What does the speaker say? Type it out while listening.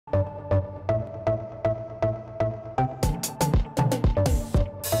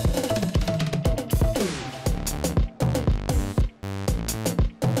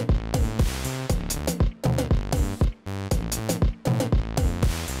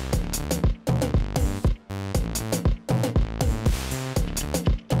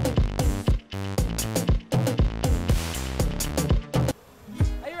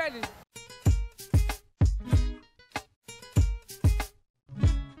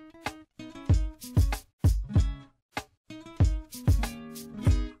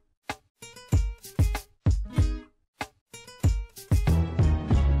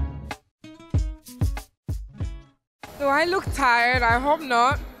I look tired? I hope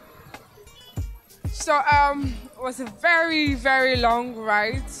not. So, it was a very, very long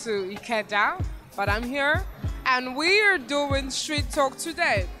ride to Ikeda, but I'm here, and we are doing street talk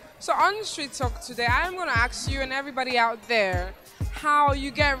today. So on street talk today, I'm gonna ask you and everybody out there how you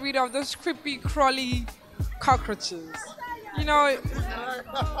get rid of those creepy, crawly cockroaches. You know.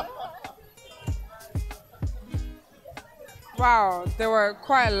 Wow, they were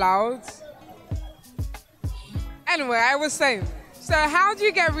quite loud. Anyway, I was saying, so how do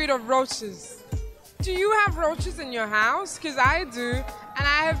you get rid of roaches? Do you have roaches in your house? Because I do, and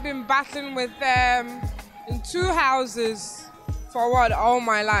I have been battling with them in 2 houses for what, all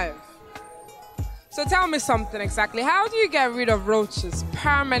my life. So tell me something exactly. How do you get rid of roaches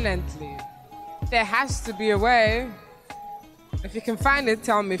permanently? There has to be a way. If you can find it,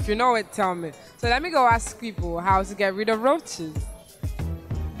 tell me. If you know it, tell me. So let me go ask people how to get rid of roaches.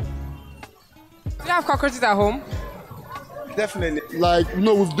 Do you have cockroaches at home? Definitely. Like, we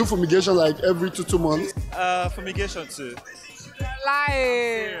do fumigation like every 2 months. Fumigation too. You're lying.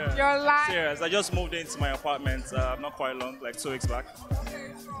 Serious. You're lying. Serious. I just moved into my apartment not quite long, like 2 weeks back.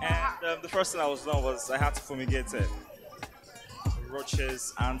 And the first thing I was done was I had to fumigate it.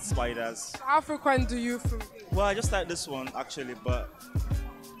 Roaches and spiders. How frequent do you fumigate? Well, I just started this one actually, but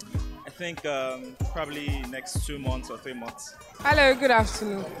I think probably next 2 months or 3 months. Hello, good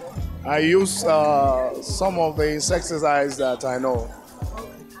afternoon. I use some of the insecticides that I know.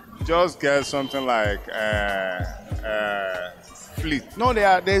 Just get something like fleet. No,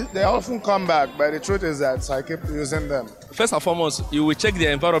 they often come back, but the truth is that I keep using them. First and foremost, you will check the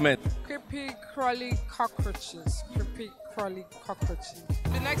environment. Creepy, crawly cockroaches. Creepy, crawly cockroaches.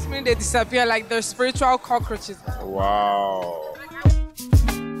 The next minute they disappear like they're spiritual cockroaches. Wow.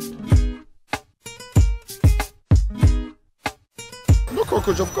 No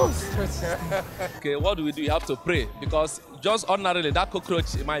cockroach, of course. Okay, what do? You have to pray, because just ordinarily that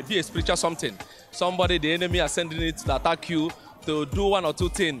cockroach, it might be a spiritual something. Somebody, the enemy are sending it to attack you, to do 1 or 2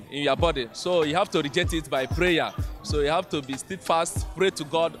 things in your body. So you have to reject it by prayer. So you have to be steadfast, pray to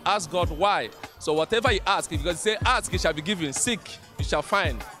God, ask God why. So whatever you ask, if you say ask, it shall be given, seek, you shall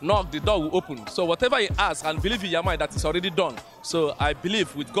find, knock, the door will open. So whatever you ask and believe in your mind that it's already done. So I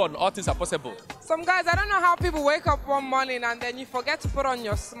believe with God all things are possible. Some guys, I don't know how people wake up one morning and then you forget to put on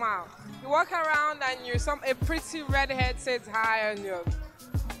your smile. You walk around and a pretty redhead says hi and you're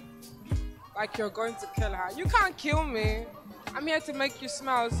like you're going to kill her. You can't kill me. I'm here to make you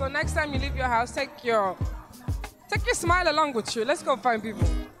smile. So next time you leave your house, take your smile along with you. Let's go find people.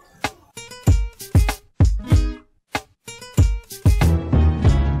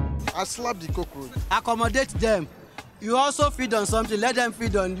 I slap the cockroach. Accommodate them. You also feed on something, let them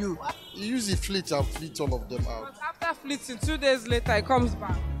feed on you. You use the fleet and fleet all of them out. But after fleeting, 2 days later, it comes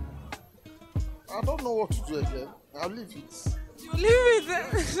back. I don't know what to do again. I'll leave it. You leave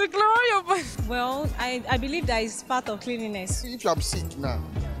it. Gloria. Well, I believe that is part of cleanliness. If I'm sick now,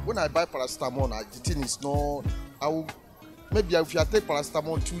 when I buy paracetamol, the thing is no. Maybe if I take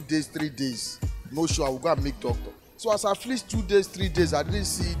paracetamol 2 days, 3 days, no sure I will go and make doctor. So as I fleece 2 days, 3 days, I didn't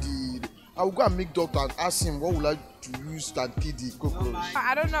see I will go and make doctor and ask him what would I to use and kill the cockroach.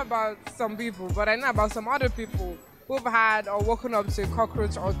 I don't know about some people, but I know about some other people who've had or woken up to a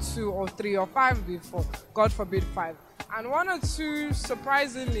cockroach or 2 or 3 or 5 before. God forbid 5. And 1 or 2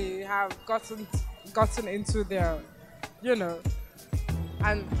 surprisingly have gotten into their,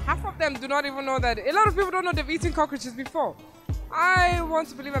 and half of them do not even know that. A lot of people don't know they've eaten cockroaches before. I want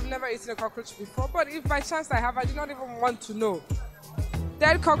to believe I've never eaten a cockroach before, but if by chance I have, I do not even want to know.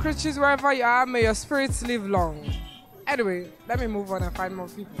 Dead cockroaches, wherever you are, may your spirits live long. Anyway, let me move on and find more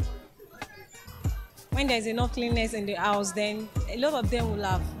people. When there's enough cleanliness in the house, then a lot of them will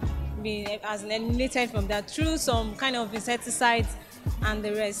have been eliminated from that through some kind of insecticides and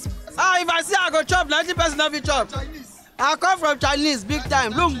the rest. If I say I go chop, 90% of it chop. I come from Chinese, big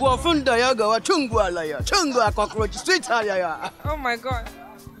time. Lungu, funda, yoga, chungwa, laya, chungwa, cockroach, sweet, Oh my God.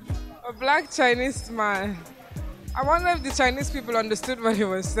 A black Chinese man. I wonder if the Chinese people understood what he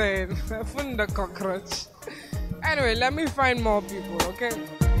was saying. Funda cockroach. Anyway, let me find more people, okay?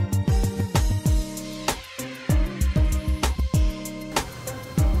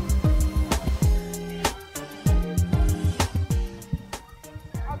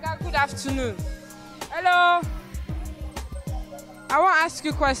 Okay, good afternoon. Hello. I want to ask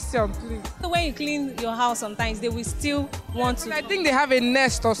you a question, please. When you clean your house, sometimes they will still want to. I think they have a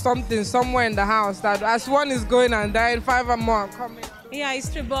nest or something somewhere in the house that as one is going and dying, 5 or more are coming. Yeah,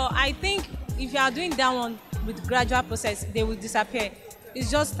 it's true. But I think if you are doing that one with gradual process, they will disappear.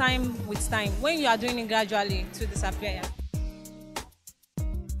 It's just time with time. When you are doing it gradually, to disappear.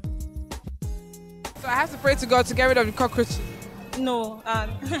 So I have to pray to God to get rid of the cockroaches. No,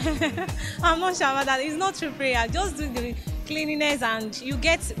 I'm not sure about that. It's not true prayer. Just do the cleanliness and you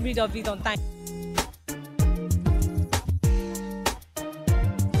get rid of it on time.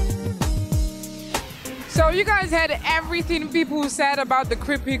 So you guys heard everything people said about the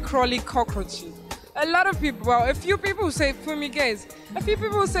creepy, crawly cockroaches. A lot of people, well, a few people say fumigate, a few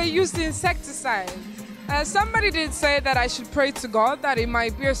people say use the insecticide. Somebody did say that I should pray to God that it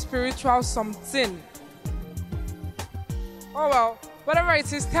might be a spiritual something. Oh well, whatever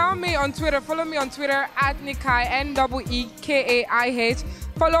it is, tell me on Twitter. Follow me on Twitter at Nekai, N-E-E-K-A-I-H.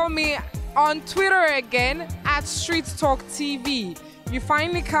 Follow me on Twitter again at Street Talk TV. You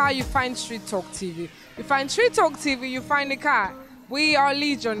find Nekai, you find Street Talk TV. You find Street Talk TV, you find Nekai. We are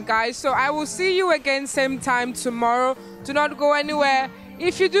Legion, guys. So I will see you again same time tomorrow. Do not go anywhere.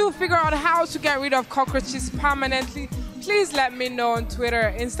 If you do figure out how to get rid of cockroaches permanently, please let me know on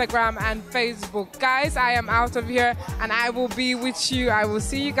Twitter, Instagram, and Facebook. Guys, I am out of here, and I will be with you. I will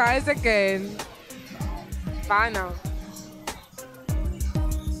see you guys again. Bye now.